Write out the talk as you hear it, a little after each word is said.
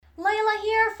Kayla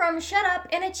here from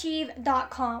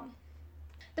ShutUpAndAchieve.com.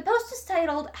 The post is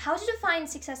titled, How to Define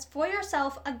Success for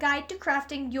Yourself, a Guide to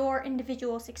Crafting Your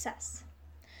Individual Success.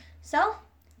 So,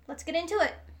 let's get into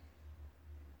it.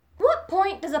 What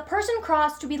point does a person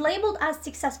cross to be labeled as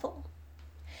successful?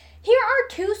 Here are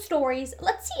two stories.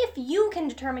 Let's see if you can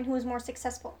determine who is more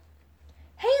successful.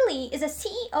 Haley is a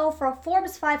CEO for a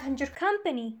Forbes 500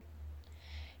 company.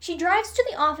 She drives to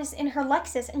the office in her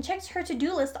Lexus and checks her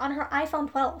to-do list on her iPhone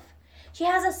 12. She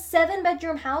has a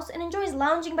 7-bedroom house and enjoys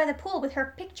lounging by the pool with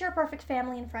her picture-perfect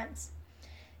family and friends.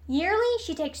 Yearly,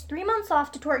 she takes 3 months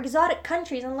off to tour exotic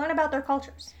countries and learn about their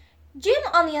cultures. Jim,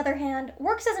 on the other hand,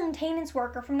 works as a maintenance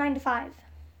worker from 9 to 5.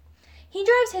 He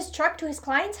drives his truck to his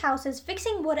clients' houses,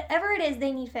 fixing whatever it is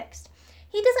they need fixed.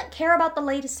 He doesn't care about the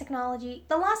latest technology.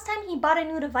 The last time he bought a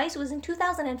new device was in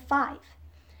 2005.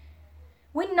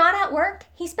 When not at work,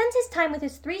 he spends his time with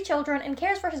his 3 children and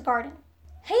cares for his garden.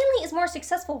 Haley is more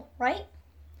successful, right?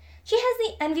 She has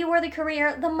the envy-worthy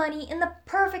career, the money, and the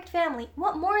perfect family.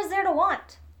 What more is there to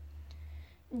want?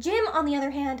 Jim, on the other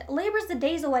hand, labors the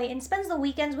days away and spends the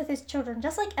weekends with his children,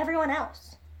 just like everyone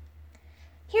else.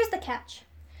 Here's the catch.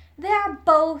 They are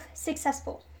both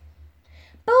successful.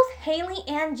 Both Haley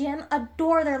and Jim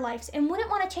adore their lives and wouldn't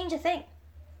want to change a thing.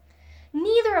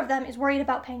 Neither of them is worried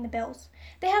about paying the bills.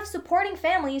 They have supporting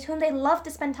families whom they love to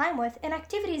spend time with and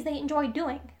activities they enjoy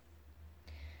doing.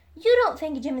 You don't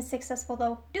think Jim is successful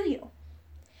though, do you?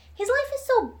 His life is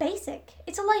so basic.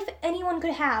 It's a life anyone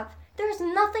could have. There's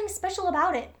nothing special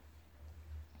about it.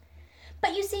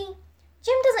 But you see,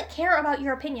 Jim doesn't care about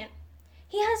your opinion.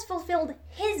 He has fulfilled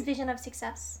his vision of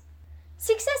success.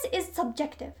 Success is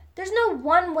subjective. There's no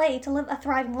one way to live a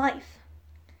thriving life.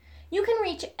 You can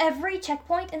reach every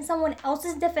checkpoint in someone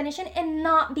else's definition and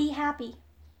not be happy.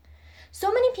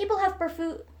 So many people have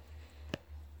pursued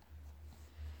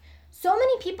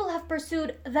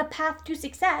the path to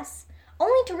success,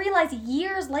 only to realize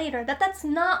years later that that's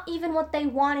not even what they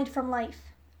wanted from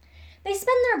life. They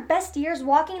spend their best years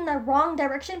walking in the wrong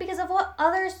direction because of what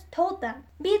others told them,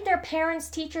 be it their parents,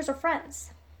 teachers, or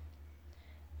friends.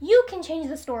 You can change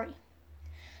the story.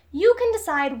 You can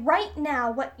decide right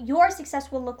now what your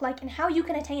success will look like and how you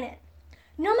can attain it.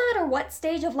 No matter what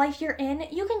stage of life you're in,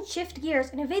 you can shift gears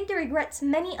and evade the regrets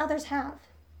many others have.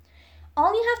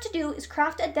 All you have to do is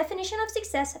craft a definition of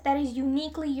success that is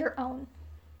uniquely your own.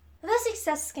 The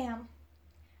success scam.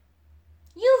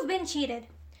 You've been cheated.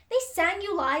 They sang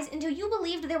you lies until you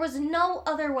believed there was no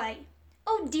other way.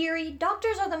 Oh dearie,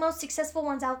 doctors are the most successful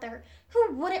ones out there.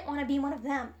 Who wouldn't want to be one of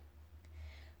them?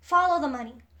 Follow the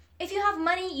money. If you have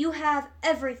money, you have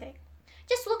everything.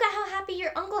 Just look at how happy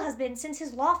your uncle has been since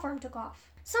his law firm took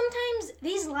off. Sometimes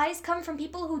these lies come from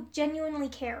people who genuinely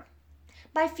care.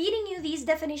 By feeding you these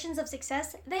definitions of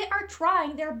success, they are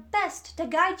trying their best to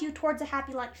guide you towards a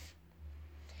happy life.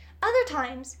 Other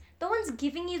times, the ones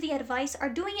giving you the advice are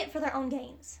doing it for their own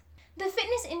gains. The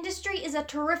fitness industry is a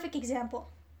terrific example.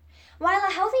 While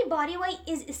a healthy body weight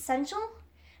is essential,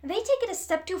 they take it a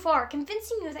step too far,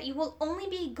 convincing you that you will only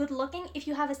be good-looking if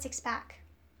you have a six-pack.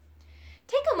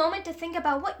 Take a moment to think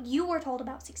about what you were told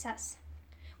about success.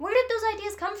 Where did those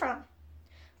ideas come from?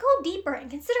 Go deeper and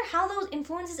consider how those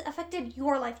influences affected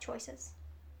your life choices.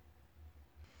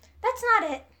 That's not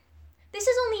it. This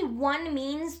is only one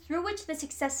means through which the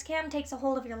success scam takes a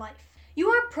hold of your life. You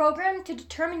are programmed to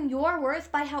determine your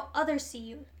worth by how others see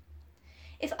you.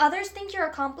 If others think you're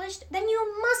accomplished, then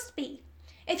you must be.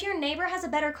 If your neighbor has a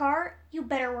better car, you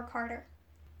better work harder.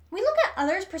 We look at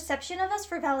others' perception of us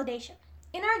for validation.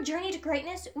 In our journey to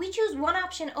greatness, we choose one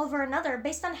option over another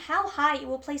based on how high it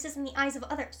will place us in the eyes of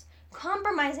others,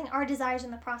 compromising our desires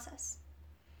in the process.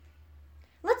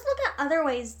 Let's look at other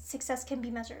ways success can be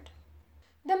measured.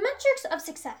 The metrics of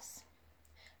success.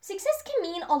 Success can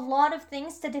mean a lot of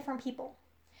things to different people.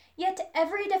 Yet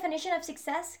every definition of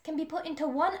success can be put into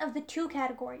one of the 2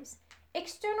 categories,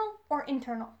 external or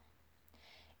internal.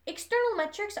 External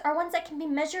metrics are ones that can be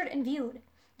measured and viewed.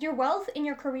 Your wealth and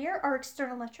your career are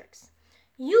external metrics.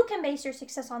 You can base your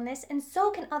success on this, and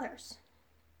so can others.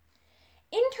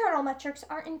 Internal metrics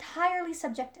are entirely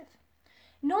subjective.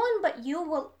 No one but you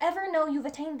will ever know you've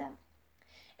attained them.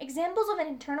 Examples of an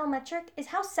internal metric is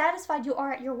how satisfied you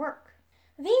are at your work.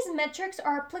 These metrics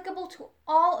are applicable to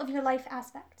all of your life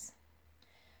aspects.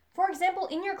 For example,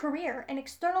 in your career, an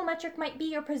external metric might be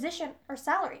your position or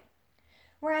salary,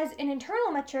 whereas an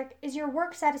internal metric is your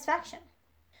work satisfaction.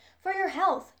 For your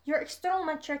health, your external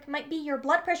metric might be your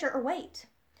blood pressure or weight,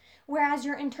 whereas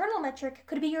your internal metric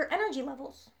could be your energy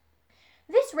levels.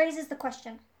 This raises the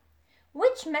question,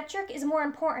 which metric is more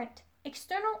important,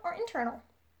 external or internal?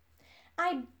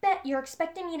 I bet you're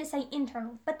expecting me to say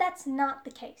internal, but that's not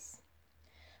the case.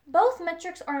 Both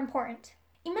metrics are important.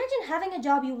 Imagine having a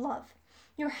job you love.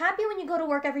 You're happy when you go to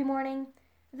work every morning,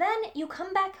 then you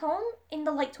come back home and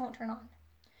the lights won't turn on.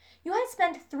 You had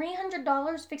spent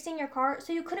 $300 fixing your car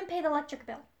so you couldn't pay the electric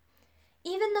bill.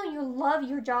 Even though you love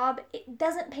your job, it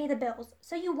doesn't pay the bills,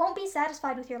 so you won't be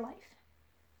satisfied with your life.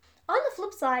 On the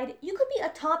flip side, you could be a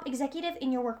top executive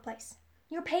in your workplace.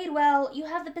 You're paid well, you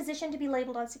have the position to be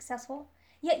labeled as successful,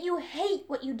 yet you hate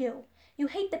what you do. You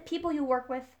hate the people you work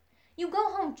with. You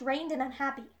go home drained and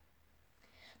unhappy.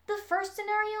 The first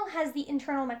scenario has the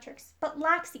internal metrics, but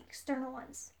lacks the external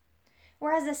ones,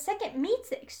 whereas the second meets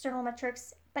the external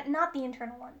metrics, but not the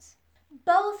internal ones.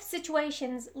 Both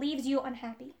situations leaves you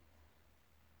unhappy.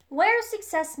 Where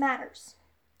success matters.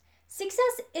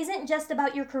 Success isn't just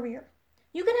about your career.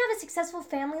 You can have a successful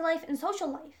family life and social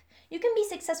life. You can be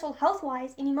successful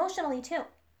health-wise and emotionally too.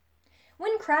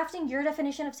 When crafting your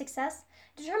definition of success,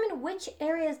 determine which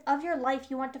areas of your life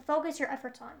you want to focus your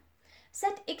efforts on.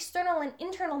 Set external and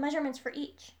internal measurements for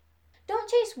each. Don't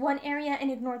chase one area and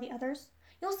ignore the others.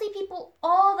 You'll see people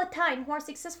all the time who are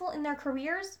successful in their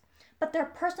careers, but their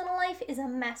personal life is a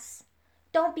mess.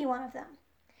 Don't be one of them.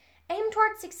 Aim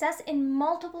towards success in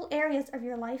multiple areas of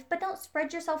your life, but don't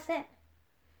spread yourself thin.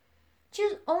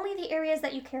 Choose only the areas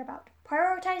that you care about.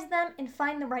 Prioritize them and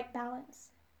find the right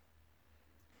balance.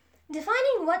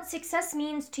 Defining what success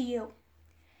means to you.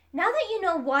 Now that you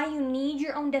know why you need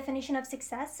your own definition of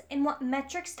success and what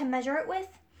metrics to measure it with,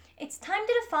 it's time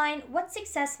to define what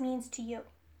success means to you.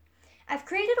 I've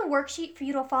created a worksheet for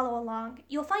you to follow along.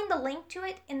 You'll find the link to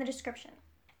it in the description.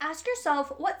 Ask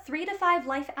yourself what 3 to 5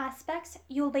 life aspects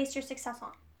you will base your success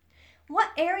on. What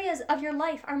areas of your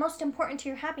life are most important to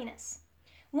your happiness?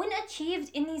 When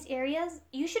achieved in these areas,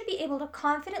 you should be able to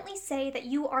confidently say that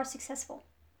you are successful.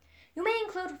 You may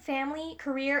include family,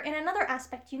 career, and another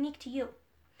aspect unique to you.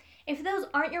 If those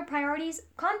aren't your priorities,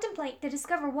 contemplate to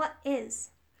discover what is.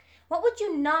 What would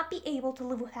you not be able to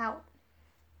live without?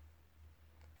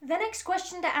 The next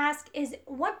question to ask is,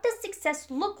 what does success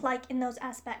look like in those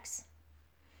aspects?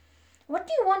 What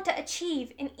do you want to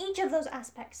achieve in each of those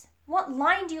aspects? What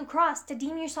line do you cross to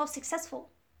deem yourself successful?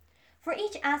 For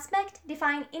each aspect,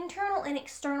 define internal and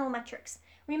external metrics.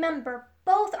 Remember,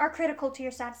 both are critical to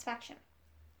your satisfaction.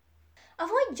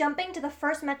 Avoid jumping to the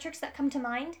first metrics that come to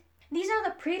mind. These are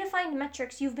the predefined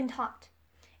metrics you've been taught.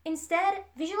 Instead,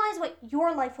 visualize what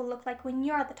your life will look like when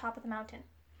you're at the top of the mountain.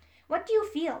 What do you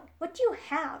feel? What do you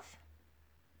have?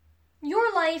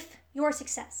 Your life, your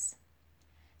success.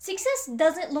 Success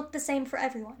doesn't look the same for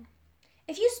everyone.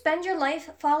 If you spend your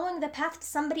life following the path to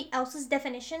somebody else's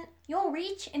definition, you'll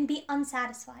reach and be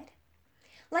unsatisfied.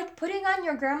 Like putting on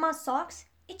your grandma's socks,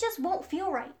 it just won't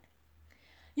feel right.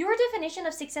 Your definition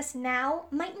of success now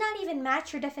might not even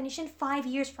match your definition 5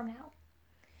 years from now.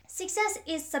 Success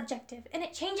is subjective, and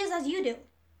it changes as you do.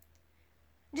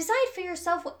 Decide for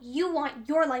yourself what you want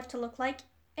your life to look like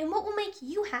and what will make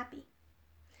you happy.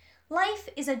 Life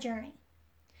is a journey.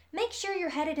 Make sure you're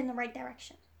headed in the right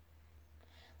direction.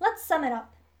 Let's sum it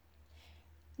up.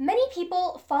 Many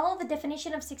people follow the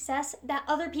definition of success that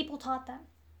other people taught them.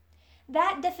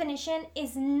 That definition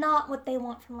is not what they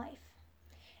want from life.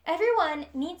 Everyone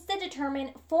needs to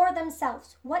determine for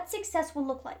themselves what success will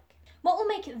look like, what will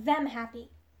make them happy.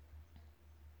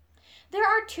 There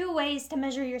are 2 ways to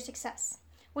measure your success,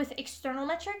 with external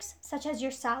metrics, such as your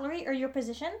salary or your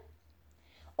position,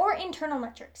 or internal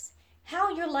metrics, how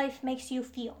your life makes you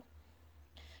feel.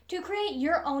 To create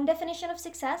your own definition of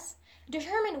success,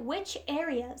 determine which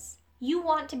areas you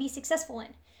want to be successful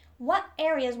in. What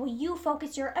areas will you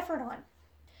focus your effort on?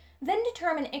 Then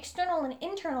determine external and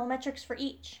internal metrics for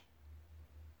each.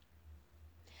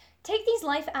 Take these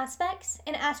life aspects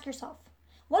and ask yourself,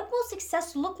 what will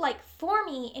success look like for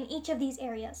me in each of these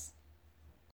areas?